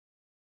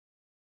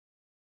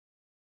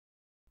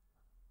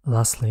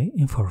Lastly,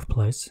 in fourth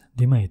place,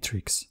 The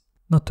Matrix.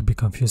 Not to be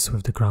confused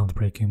with the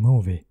groundbreaking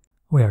movie.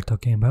 We are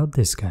talking about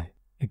this guy,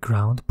 a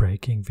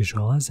groundbreaking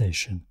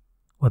visualization.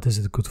 What is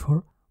it good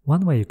for?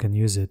 One way you can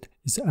use it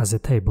is as a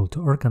table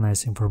to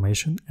organize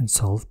information and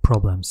solve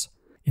problems.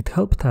 It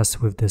helped us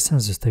with the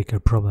census taker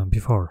problem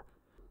before.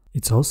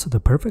 It's also the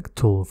perfect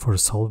tool for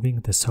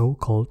solving the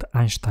so-called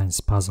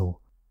Einstein's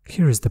puzzle.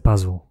 Here is the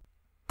puzzle.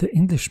 The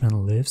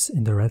Englishman lives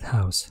in the red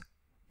house.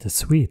 The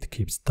Swede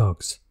keeps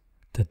dogs.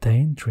 The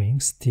Dane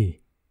drinks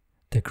tea.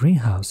 The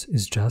greenhouse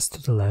is just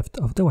to the left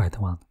of the white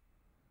one.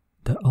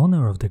 The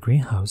owner of the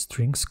greenhouse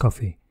drinks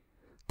coffee.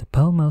 The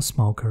pell-mell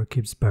smoker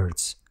keeps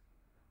birds.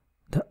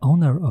 The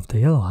owner of the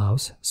yellow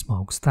house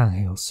smokes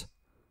dunghills.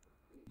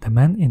 The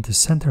man in the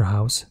center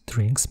house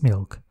drinks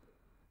milk.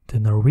 The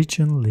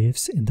Norwegian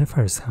lives in the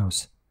first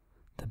house.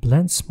 The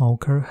blend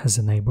smoker has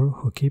a neighbor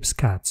who keeps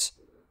cats.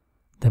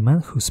 The man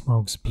who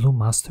smokes Blue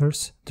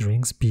Masters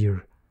drinks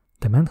beer.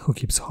 The man who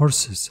keeps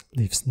horses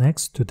lives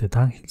next to the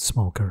dunghill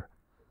smoker.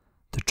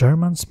 The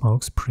German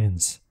smokes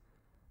Prince.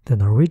 The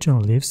Norwegian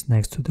lives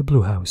next to the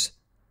blue house.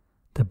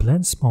 The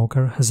blend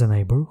smoker has a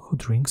neighbor who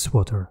drinks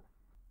water.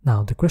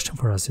 Now the question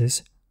for us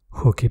is,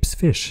 who keeps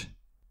fish?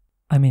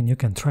 I mean, you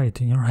can try it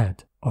in your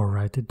head or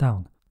write it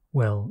down.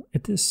 Well,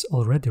 it is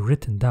already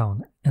written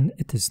down and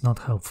it is not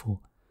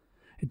helpful.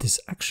 It is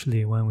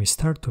actually when we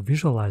start to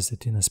visualize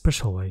it in a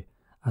special way,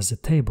 as a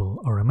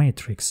table or a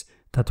matrix,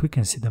 that we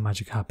can see the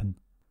magic happen.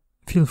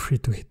 Feel free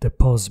to hit the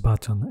pause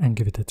button and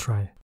give it a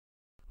try.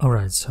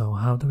 Alright, so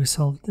how do we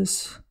solve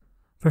this?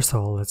 First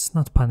of all, let's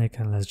not panic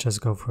and let's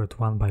just go through it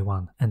one by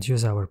one and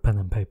use our pen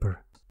and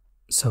paper.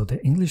 So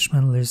the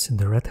Englishman lives in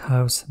the red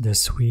house, the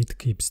Swede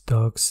keeps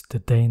dogs, the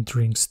Dane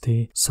drinks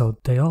tea, so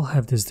they all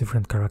have these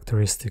different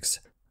characteristics.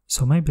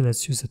 So maybe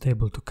let's use a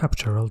table to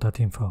capture all that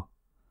info.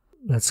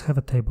 Let's have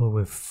a table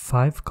with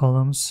 5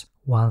 columns,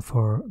 one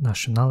for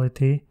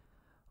nationality,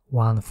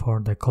 one for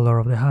the color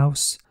of the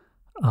house,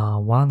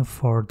 one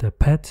for the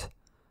pet,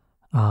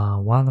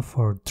 one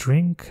for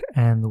drink,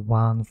 and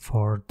one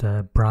for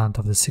the brand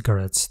of the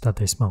cigarettes that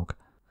they smoke.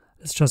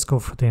 Let's just go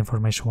through the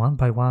information one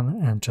by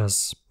one and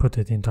just put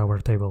it into our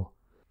table.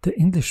 The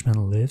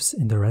Englishman lives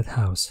in the red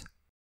house.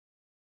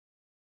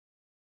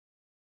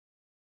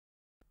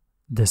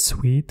 The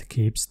Swede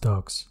keeps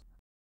dogs.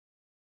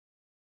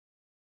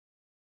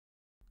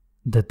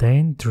 The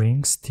Dane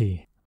drinks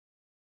tea.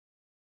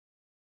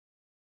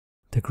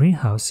 The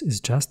greenhouse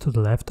is just to the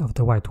left of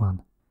the white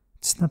one.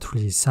 It's not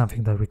really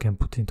something that we can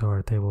put into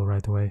our table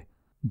right away.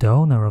 The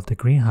owner of the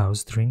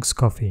greenhouse drinks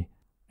coffee.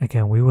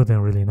 Again, we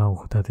wouldn't really know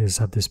who that is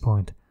at this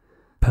point.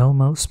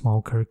 Pell-mell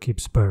smoker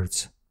keeps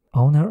birds.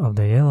 Owner of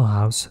the yellow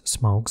house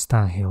smokes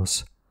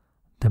dunghills.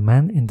 The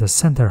man in the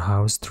center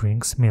house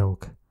drinks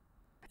milk.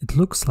 It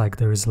looks like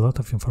there is a lot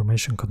of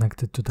information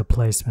connected to the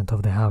placement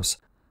of the house,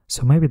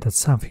 so maybe that's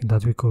something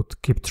that we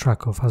could keep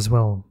track of as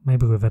well,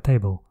 maybe with a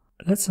table.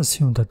 Let's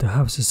assume that the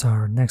houses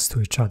are next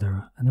to each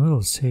other, and we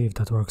will see if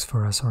that works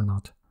for us or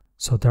not.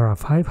 So there are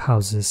 5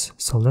 houses,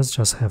 so let's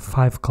just have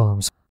 5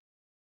 columns.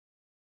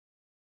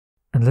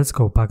 And let's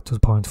go back to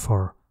point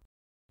 4.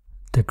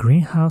 The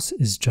greenhouse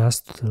is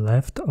just to the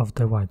left of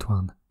the white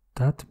one.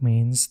 That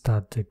means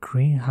that the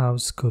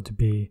greenhouse could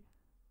be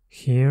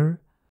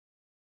here,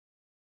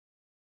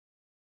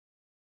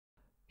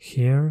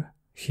 here,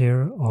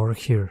 here, or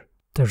here.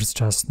 There's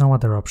just no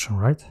other option,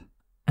 right?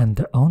 And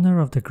the owner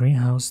of the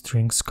greenhouse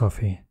drinks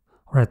coffee.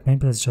 Right,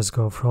 maybe let's just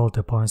go through all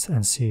the points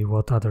and see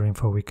what other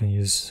info we can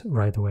use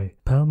right away.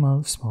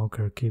 Pell-mell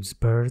smoker keeps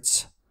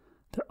birds.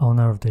 The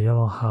owner of the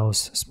yellow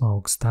house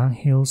smokes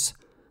dunghills.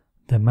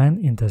 The man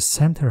in the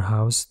center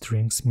house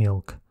drinks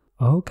milk.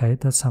 Okay,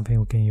 that's something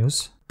we can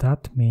use.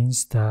 That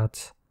means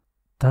that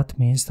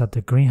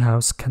the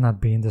greenhouse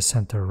cannot be in the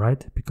center,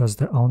 right? Because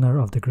the owner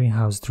of the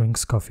greenhouse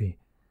drinks coffee.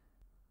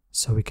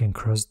 So we can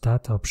cross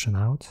that option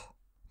out.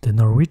 The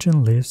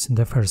Norwegian lives in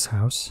the first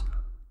house.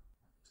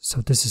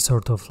 So this is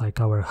sort of like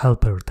our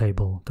helper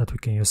table that we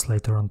can use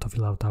later on to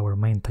fill out our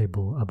main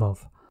table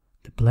above.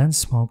 The blend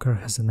smoker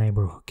has a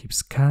neighbor who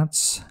keeps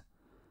cats.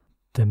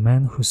 The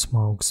man who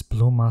smokes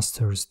Blue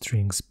Masters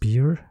drinks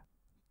beer.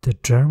 The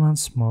German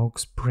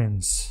smokes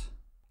Prince.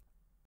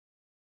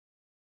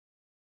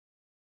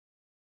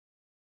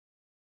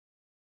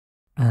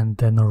 And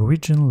the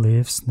Norwegian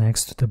lives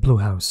next to the blue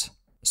house.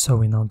 So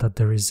we know that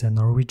there is a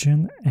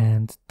Norwegian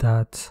and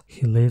that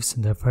he lives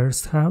in the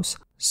first house.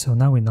 So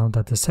now we know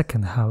that the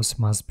second house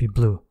must be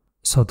blue.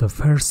 So the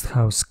first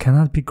house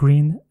cannot be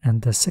green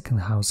and the second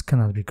house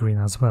cannot be green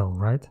as well,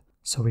 right?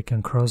 So we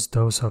can cross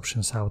those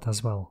options out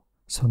as well.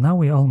 So now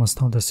we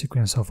almost know the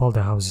sequence of all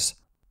the houses.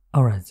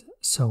 Alright,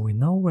 so we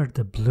know where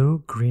the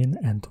blue, green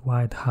and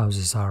white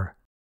houses are.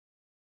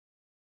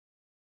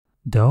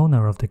 The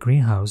owner of the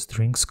greenhouse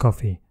drinks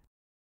coffee.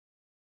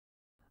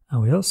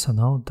 And we also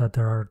know that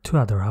there are 2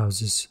 other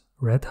houses,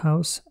 red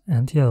house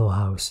and yellow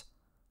house.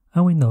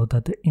 And we know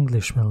that the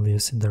Englishman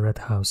lives in the red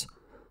house.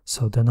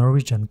 So the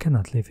Norwegian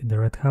cannot live in the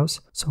red house,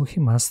 so he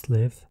must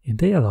live in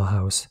the yellow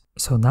house.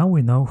 So now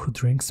we know who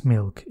drinks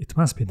milk. It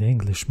must be the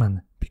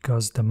Englishman,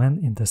 because the man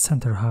in the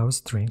center house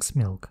drinks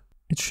milk.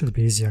 It should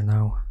be easier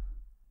now.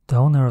 The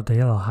owner of the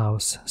yellow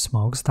house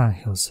smokes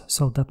Dunhills,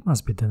 so that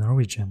must be the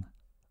Norwegian.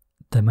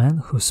 The man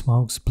who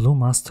smokes Blue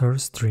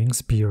Masters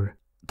drinks beer.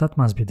 That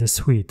must be the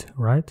Swede,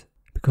 right?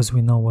 Because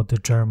we know what the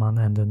German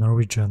and the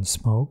Norwegian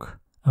smoke,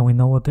 and we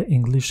know what the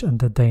English and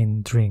the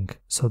Dane drink,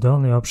 so the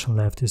only option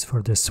left is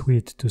for the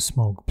Swede to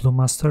smoke Blue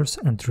Masters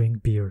and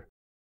drink beer.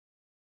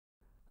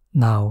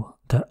 Now,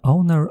 the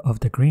owner of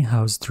the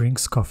greenhouse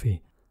drinks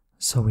coffee,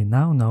 so we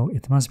now know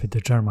it must be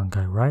the German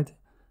guy, right?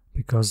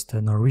 Because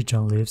the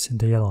Norwegian lives in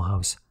the yellow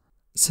house.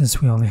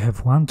 Since we only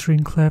have one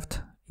drink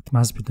left, it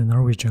must be the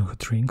Norwegian who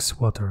drinks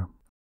water.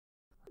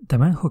 The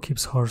man who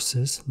keeps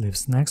horses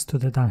lives next to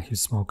the Dunhill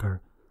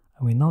smoker.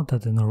 We know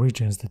that the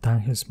Norwegian is the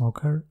Dunhill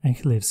smoker and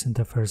he lives in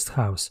the first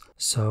house,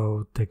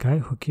 so the guy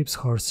who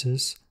keeps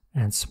horses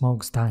and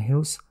smokes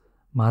Dunhills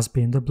must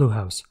be in the blue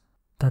house.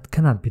 That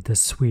cannot be the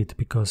Swede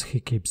because he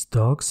keeps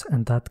dogs,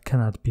 and that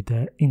cannot be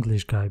the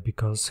English guy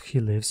because he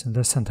lives in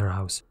the center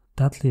house.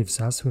 That leaves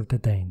us with the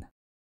Dane.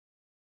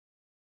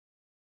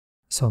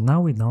 So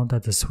now we know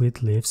that the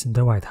Swede lives in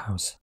the white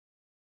house.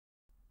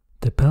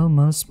 The pale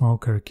male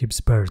smoker keeps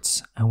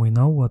birds, and we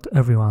know what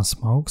everyone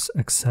smokes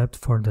except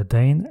for the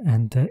Dane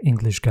and the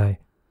English guy.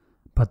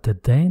 But the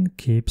Dane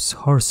keeps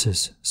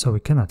horses, so we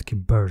cannot keep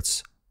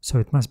birds, so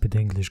it must be the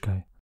English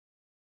guy.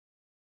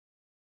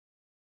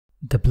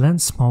 The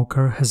blend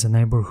smoker has a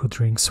neighbor who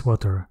drinks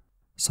water,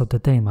 so the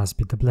Dane must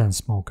be the blend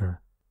smoker.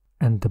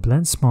 And the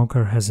blend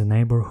smoker has a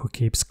neighbor who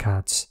keeps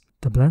cats.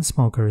 The blend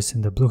smoker is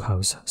in the blue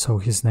house, so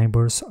his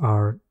neighbors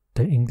are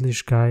the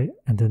English guy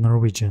and the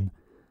Norwegian.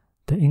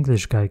 The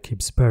English guy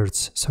keeps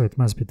birds, so it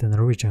must be the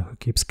Norwegian who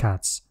keeps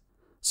cats.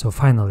 So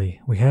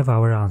finally, we have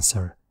our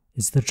answer.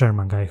 It's the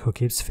German guy who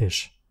keeps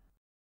fish.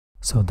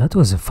 So that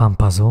was a fun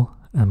puzzle,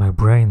 and my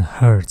brain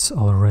hurts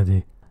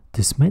already.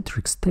 This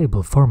matrix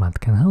table format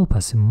can help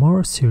us in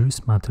more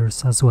serious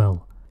matters as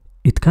well.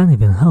 It can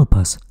even help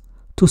us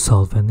to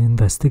solve an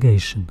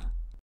investigation.